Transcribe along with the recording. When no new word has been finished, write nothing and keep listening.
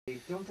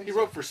He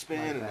wrote for Spin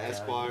and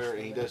Esquire,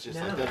 and he does just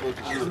like that.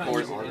 He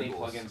records any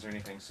plugins or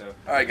anything. So.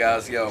 All right,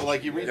 guys. Yo,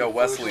 like you read yo,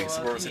 Wesley,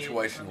 suburban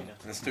situation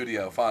in the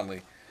studio.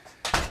 Finally,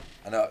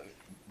 I know.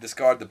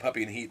 Discard the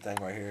puppy and heat thing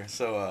right here.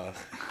 So.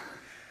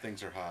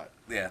 Things are hot.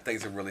 Yeah,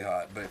 things are really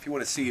hot. But if you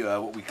want to see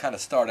what we kind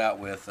of start out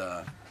with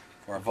for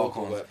our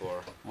vocal wet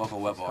bar. Vocal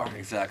wet bar,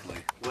 exactly.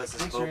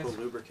 Wes's vocal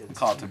lubricant.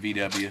 Call it the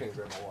VW.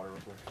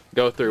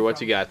 Go through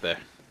what you got there.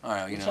 All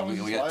right, you know,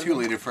 we got 2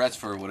 liter for that's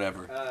for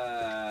whatever.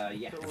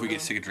 Yeah. If we get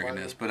sick of drinking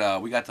this.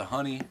 But we got the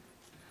honey,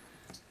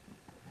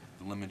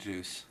 the lemon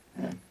juice,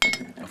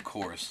 of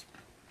course.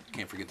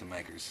 Can't forget the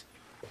makers.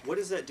 What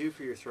does that do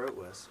for your throat,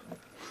 Wes?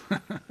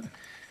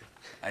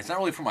 It's not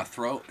really for my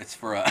throat. It's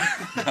for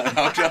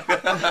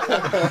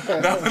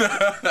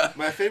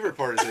My favorite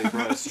part is they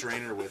brought a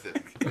strainer with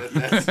it.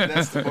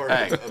 That's the part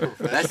of a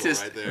professional that's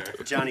just, right there.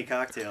 Johnny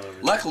Cocktail over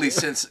there. Luckily,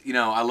 since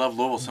I love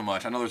Louisville so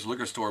much, I know there's a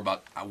liquor store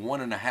about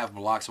 1.5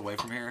 blocks away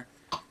from here.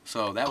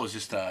 So that was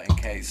just in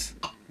case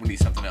we need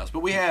something else.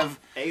 But we have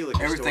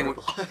everything.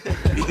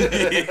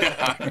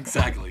 Yeah,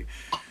 exactly.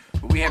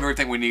 But we have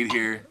everything we need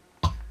here.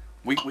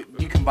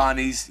 You combine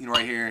these,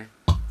 right here.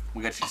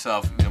 We got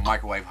yourself,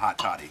 microwave hot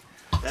toddy.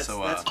 That's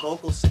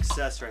vocal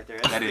success right there.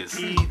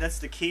 That's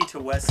the key to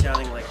Wes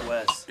sounding like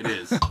Wes. It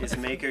is. Is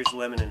Maker's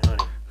lemon and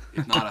honey.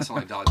 If not, I sound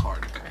like Dolly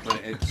Parton.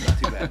 But it's not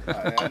too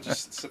bad. I'm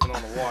just sipping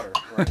on the water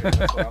right here.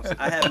 That's what I'm sipping.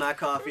 I had my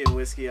coffee and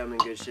whiskey. I'm in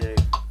good shape.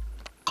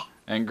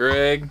 And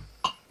Greg,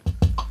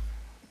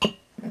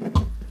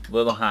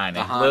 little Heine,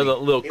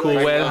 little cool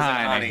wet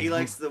Heine. He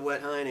likes the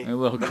wet Heine. A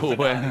little cool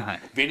wet Heine.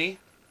 Vinny?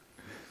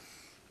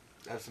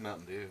 That's a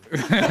Mountain Dew.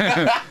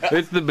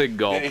 It's the big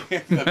gulp.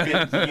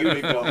 The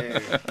big gulp.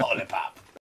 Lollipop.